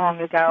not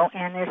long ago,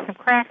 and there's some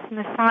cracks in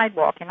the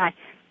sidewalk. And I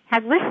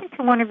had listened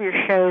to one of your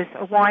shows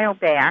a while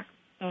back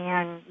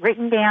and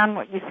written down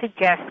what you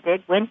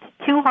suggested, went to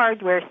two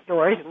hardware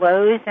stores,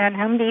 Lowe's and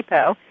Home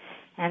Depot,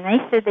 and they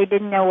said they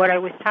didn't know what I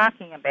was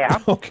talking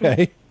about.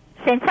 Okay.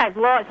 Since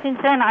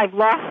then, I've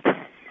lost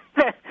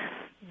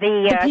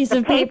the piece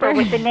of paper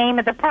with the name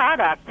of the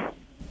product.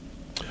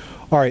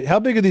 All right. How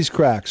big are these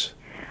cracks?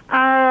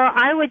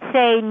 I would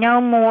say no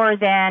more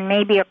than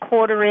maybe a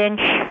quarter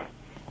inch.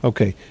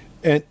 Okay.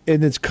 And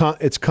it's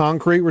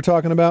concrete we're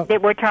talking about?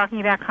 We're talking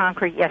about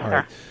concrete, yes, sir.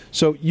 Right.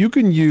 So you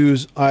can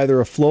use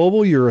either a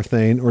flowable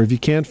urethane, or if you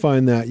can't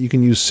find that, you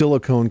can use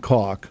silicone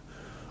caulk.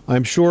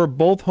 I'm sure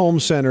both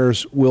home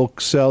centers will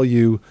sell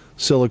you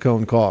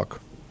silicone caulk.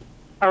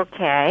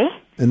 Okay.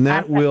 And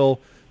that will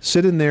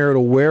sit in there.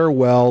 It'll wear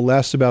well,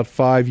 last about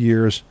 5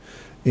 years,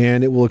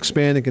 and it will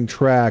expand and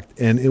contract.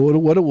 And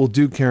what it will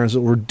do, Karen, is it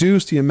will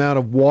reduce the amount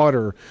of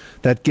water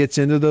that gets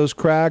into those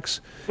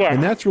cracks. Yes.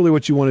 And that's really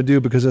what you want to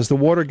do, because as the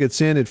water gets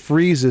in, it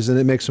freezes and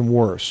it makes them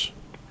worse.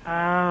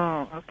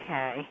 Oh,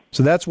 okay.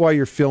 So that's why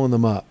you're filling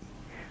them up.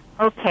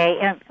 Okay.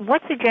 And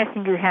what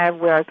suggestion do you have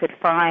where I could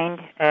find,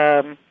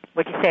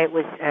 what you say it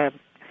was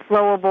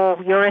flowable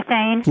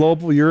urethane.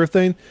 Flowable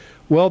urethane.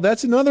 Well,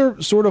 that's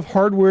another sort of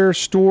hardware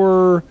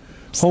store,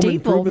 home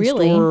improvement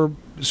store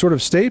sort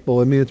of staple.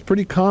 I mean, it's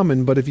pretty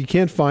common, but if you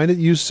can't find it,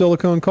 use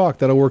silicone caulk.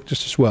 That'll work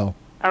just as well.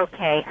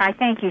 Okay. I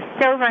thank you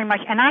so very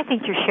much, and I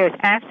think your show is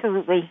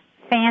absolutely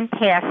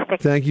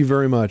fantastic. Thank you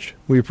very much.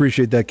 We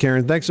appreciate that,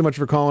 Karen. Thanks so much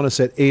for calling us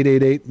at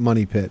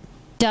 888-MONEY-PIT.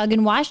 Doug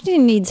in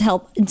Washington needs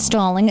help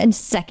installing a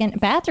second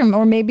bathroom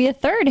or maybe a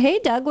third. Hey,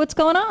 Doug, what's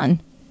going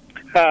on?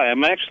 Hi,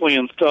 I'm actually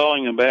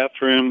installing a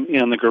bathroom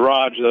in the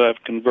garage that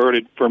I've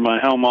converted for my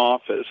home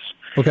office.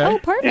 Okay. Oh,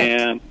 perfect.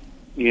 And,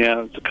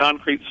 yeah, it's a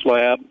concrete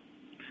slab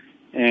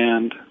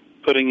and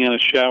putting in a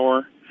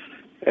shower,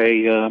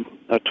 a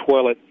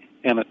toilet,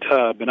 and a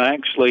tub. And I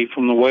actually,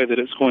 from the way that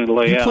it's going to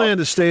lay out... You plan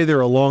to stay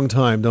there a long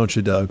time, don't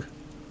you, Doug?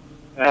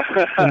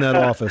 In that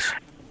office.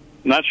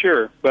 Not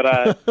sure, but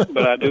I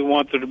do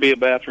want there to be a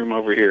bathroom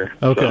over here.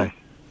 Okay.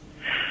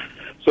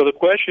 So the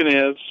question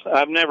is,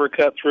 I've never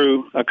cut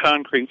through a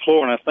concrete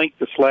floor, and I think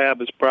the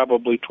slab is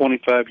probably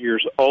 25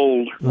 years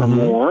old or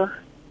more.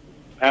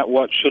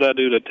 What should I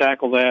do to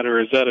tackle that, or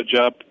is that a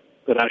job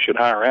that I should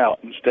hire out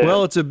instead?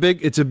 Well, it's a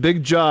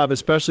big job,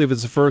 especially if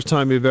it's the first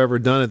time you've ever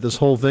done it. This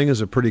whole thing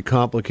is a pretty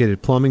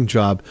complicated plumbing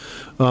job.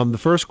 The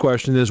first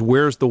question is,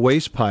 where's the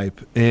waste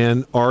pipe,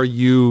 and are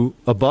you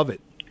above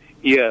it?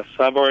 Yes,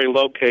 I've already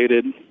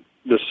located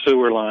the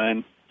sewer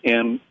line,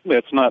 and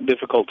it's not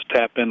difficult to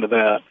tap into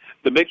that.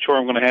 The big chore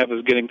I'm going to have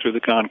is getting through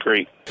the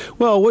concrete.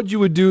 Well, what you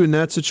would do in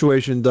that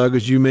situation, Doug,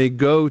 is you may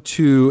go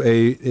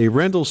to a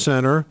rental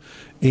center,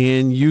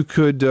 and you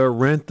could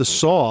rent the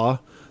saw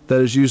that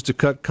is used to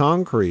cut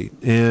concrete.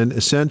 And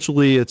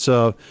essentially, it's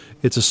a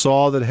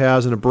saw that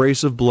has an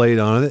abrasive blade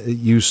on it.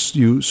 You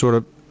sort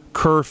of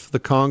kerf the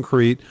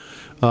concrete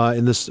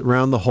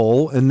around the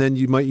hole, and then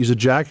you might use a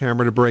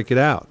jackhammer to break it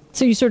out.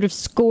 So you sort of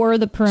score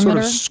the perimeter? Sort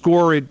of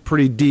score it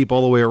pretty deep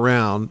all the way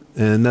around,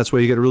 and that's why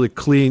you get a really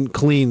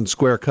clean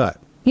square cut.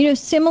 You know,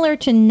 similar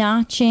to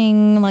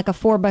notching like a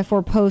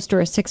 4x4 post or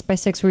a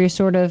 6x6 where you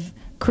sort of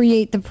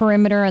create the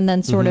perimeter and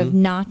then sort of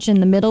notch in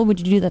the middle. Would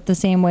you do that the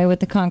same way with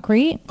the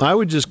concrete? I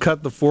would just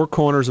cut the four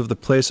corners of the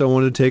place I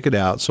wanted to take it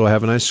out, so I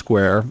have a nice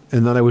square,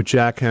 and then I would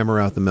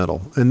jackhammer out the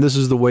middle. And this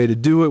is the way to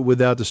do it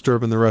without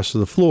disturbing the rest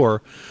of the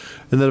floor.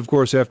 And then, of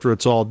course, after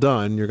it's all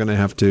done, you're going to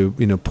have to,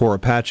 pour a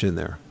patch in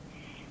there.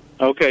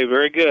 Okay,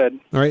 very good.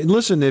 All right, and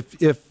listen, if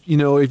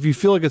you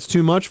feel like it's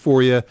too much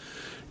for you,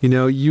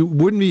 you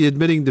wouldn't be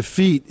admitting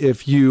defeat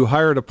if you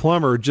hired a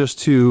plumber just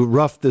to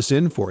rough this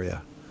in for you.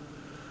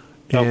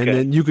 And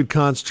then you could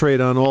concentrate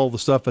on all the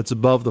stuff that's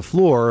above the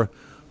floor,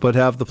 but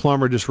have the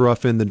plumber just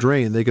rough in the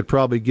drain. They could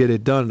probably get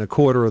it done in a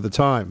quarter of the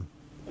time.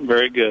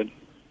 Very good.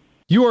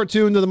 You are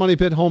tuned to the Money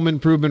Pit Home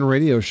Improvement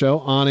Radio Show,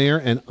 on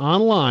air and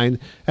online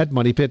at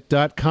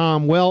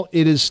moneypit.com. Well,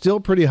 it is still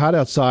pretty hot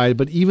outside,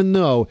 but even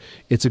though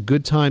it's a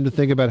good time to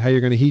think about how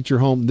you're going to heat your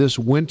home this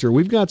winter,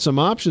 we've got some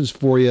options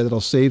for you that'll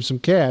save some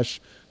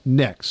cash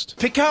next.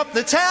 Pick up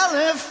the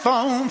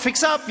telephone,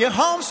 fix up your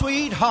home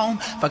sweet home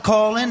by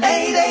calling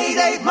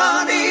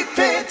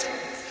 888-MONEY-PIT.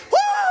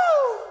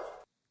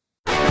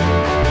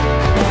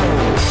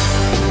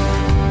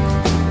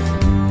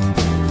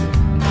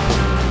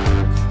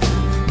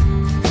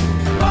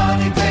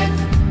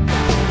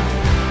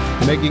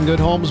 Making good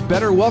homes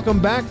better. Welcome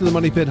back to the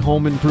Money Pit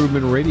Home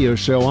Improvement Radio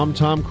Show. I'm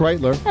Tom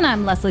Kreitler. And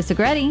I'm Leslie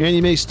Segretti. And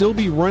you may still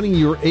be running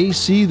your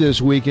AC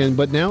this weekend,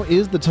 but now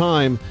is the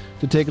time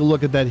to take a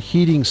look at that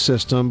heating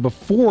system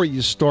before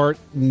you start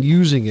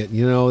using it.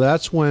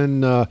 That's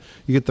when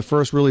you get the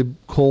first really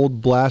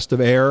cold blast of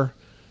air.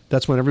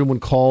 That's when everyone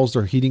calls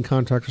their heating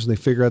contractors and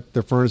they figure out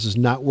their furnace is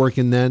not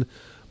working then.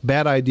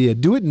 Bad idea.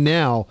 Do it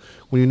now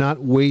when you're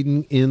not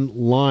waiting in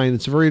line.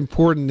 It's very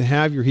important to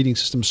have your heating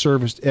system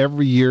serviced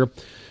every year,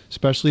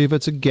 especially if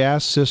it's a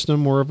gas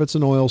system or if it's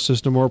an oil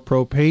system or a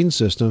propane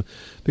system,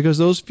 because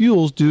those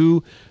fuels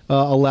do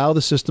allow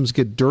the systems to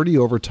get dirty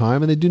over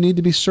time, and they do need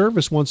to be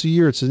serviced once a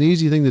year. It's an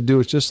easy thing to do.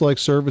 It's just like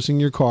servicing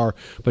your car,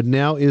 but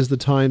now is the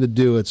time to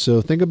do it.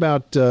 So think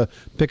about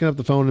picking up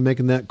the phone and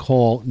making that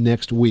call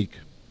next week.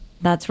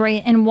 That's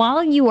right. And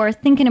while you are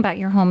thinking about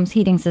your home's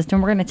heating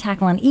system, we're going to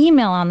tackle an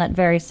email on that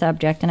very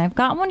subject. And I've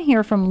got one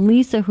here from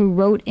Lisa, who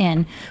wrote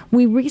in,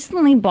 we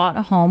recently bought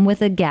a home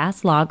with a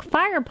gas log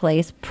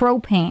fireplace,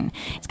 propane.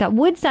 It's got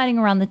wood siding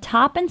around the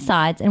top and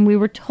sides, and we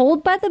were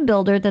told by the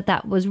builder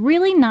that was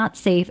really not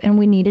safe and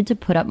we needed to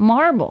put up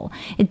marble.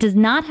 It does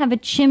not have a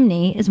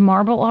chimney. Is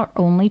marble our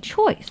only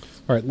choice?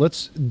 All right,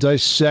 let's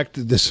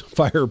dissect this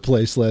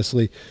fireplace,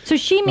 Leslie. So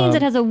she means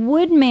it has a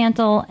wood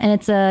mantle and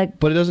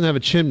but it doesn't have a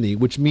chimney,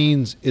 which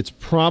means it's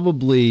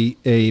probably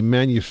a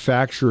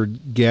manufactured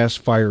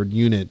gas-fired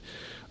unit.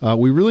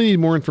 We really need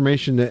more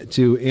information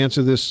to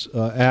answer this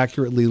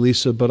accurately,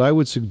 Lisa, but I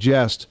would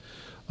suggest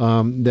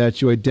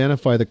that you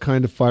identify the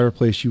kind of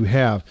fireplace you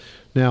have.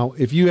 Now,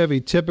 if you have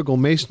a typical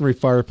masonry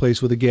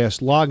fireplace with a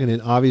gas log in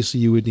it, obviously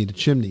you would need a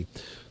chimney.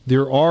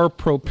 There are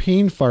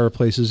propane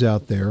fireplaces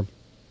out there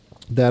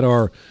that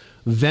are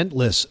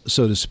ventless,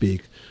 so to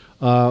speak.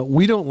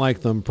 We don't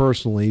like them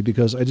personally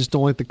because I just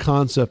don't like the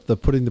concept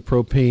of putting the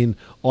propane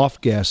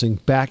off-gassing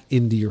back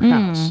into your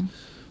house.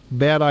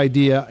 Bad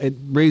idea.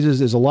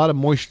 There's a lot of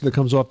moisture that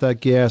comes off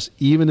that gas,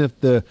 even if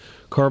the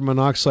carbon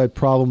monoxide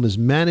problem is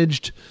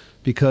managed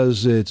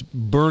because it's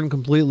burned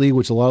completely,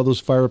 which a lot of those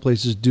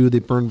fireplaces do. They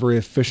burn very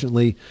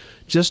efficiently.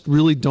 Just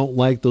really don't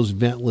like those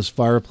ventless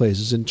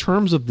fireplaces. In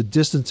terms of the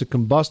distance to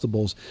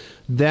combustibles,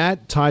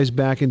 that ties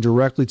back in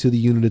directly to the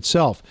unit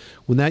itself.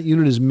 When that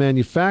unit is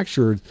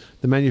manufactured,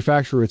 the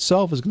manufacturer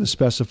itself is going to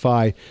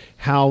specify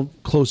how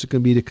close it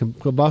can be to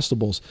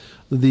combustibles.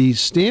 The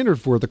standard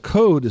for the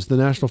code is the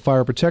National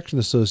Fire Protection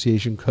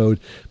Association code,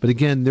 but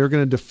again, they're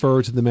going to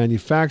defer to the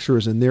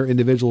manufacturers and their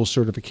individual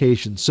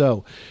certification.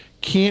 So,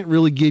 can't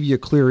really give you a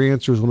clear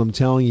answer is what I'm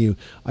telling you.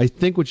 I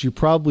think what you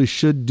probably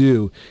should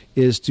do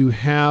is to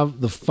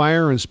have the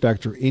fire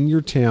inspector in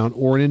your town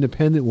or an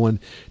independent one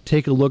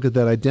take a look at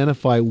that,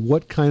 identify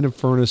what kind of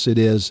furnace it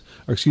is,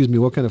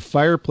 what kind of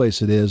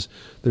fireplace it is.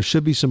 There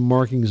should be some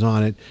markings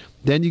on it.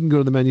 Then you can go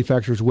to the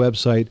manufacturer's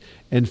website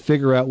and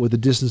figure out what the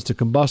distance to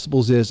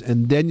combustibles is,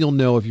 and then you'll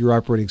know if you're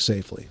operating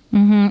safely.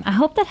 I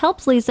hope that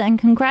helps, Lisa, and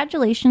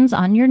congratulations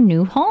on your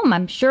new home.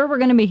 I'm sure we're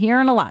going to be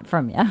hearing a lot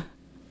from you.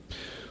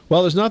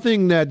 Well, there's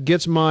nothing that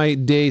gets my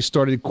day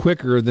started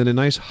quicker than a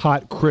nice,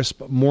 hot,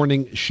 crisp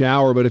morning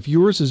shower. But if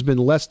yours has been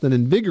less than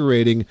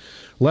invigorating,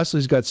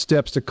 Leslie's got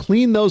steps to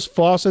clean those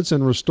faucets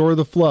and restore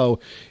the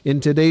flow in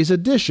today's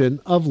edition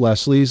of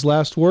Leslie's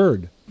Last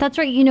Word. That's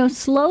right.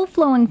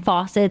 Slow-flowing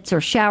faucets or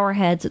shower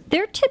heads,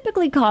 they're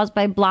typically caused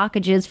by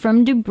blockages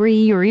from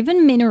debris or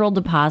even mineral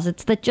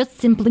deposits that just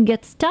simply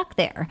get stuck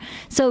there.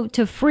 So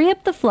to free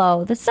up the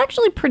flow, this is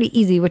actually pretty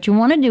easy. What you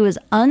want to do is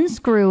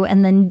unscrew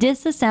and then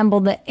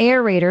disassemble the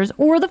aerators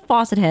or the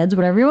faucet heads,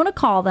 whatever you want to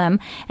call them,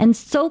 and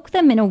soak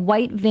them in a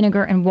white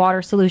vinegar and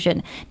water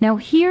solution. Now,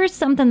 here's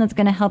something that's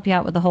going to help you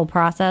out with the whole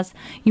process.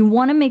 You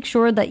want to make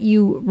sure that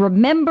you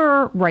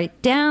remember,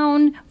 write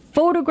down,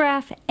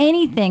 photograph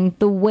anything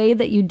the way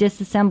that you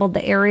disassembled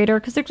the aerator,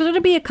 because there's going to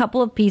be a couple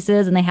of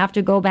pieces and they have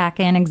to go back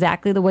in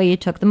exactly the way you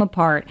took them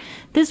apart.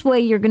 This way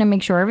you're going to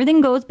make sure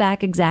everything goes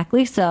back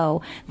exactly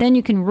so. Then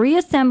you can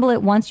reassemble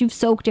it once you've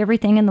soaked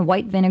everything in the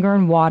white vinegar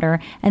and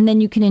water, and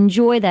then you can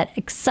enjoy that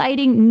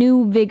exciting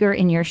new vigor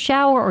in your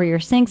shower or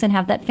your sinks and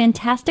have that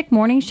fantastic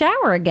morning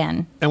shower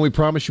again. And we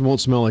promise you won't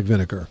smell like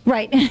vinegar.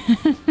 Right.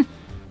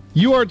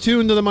 You are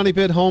tuned to the Money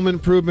Pit Home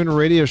Improvement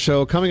Radio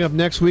Show. Coming up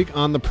next week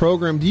on the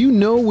program, do you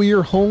know where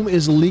your home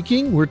is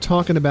leaking? We're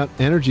talking about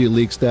energy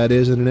leaks, that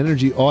is, and an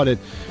energy audit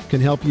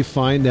can help you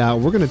find out.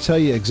 We're going to tell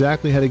you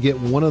exactly how to get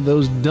one of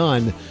those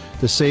done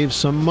to save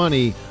some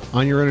money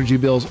on your energy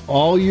bills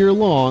all year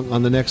long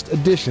on the next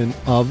edition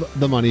of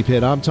The Money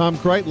Pit. I'm Tom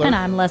Kreitler. And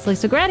I'm Leslie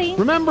Segretti.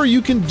 Remember,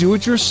 you can do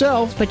it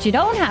yourself, but you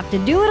don't have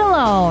to do it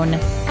alone.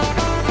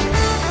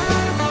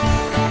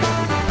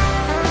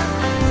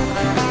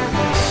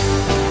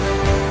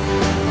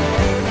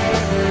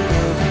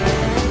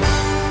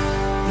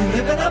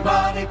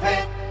 Money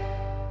Pit.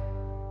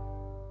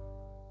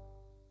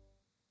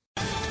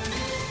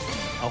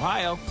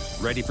 Ohio,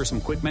 ready for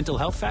some quick mental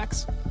health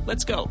facts?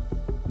 Let's go.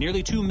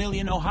 Nearly 2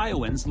 million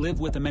Ohioans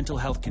live with a mental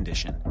health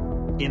condition.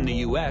 In the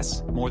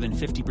U.S., more than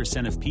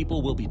 50% of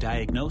people will be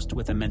diagnosed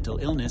with a mental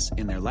illness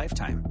in their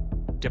lifetime.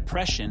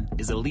 Depression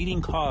is a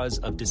leading cause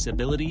of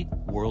disability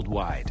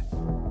worldwide.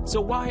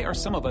 So why are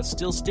some of us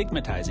still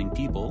stigmatizing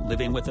people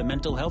living with a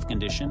mental health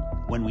condition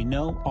when we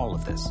know all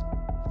of this?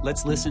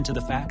 Let's listen to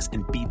the facts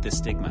and beat the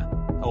stigma.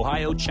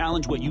 Ohio,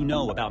 challenge what you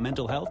know about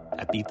mental health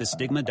at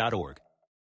beatthestigma.org.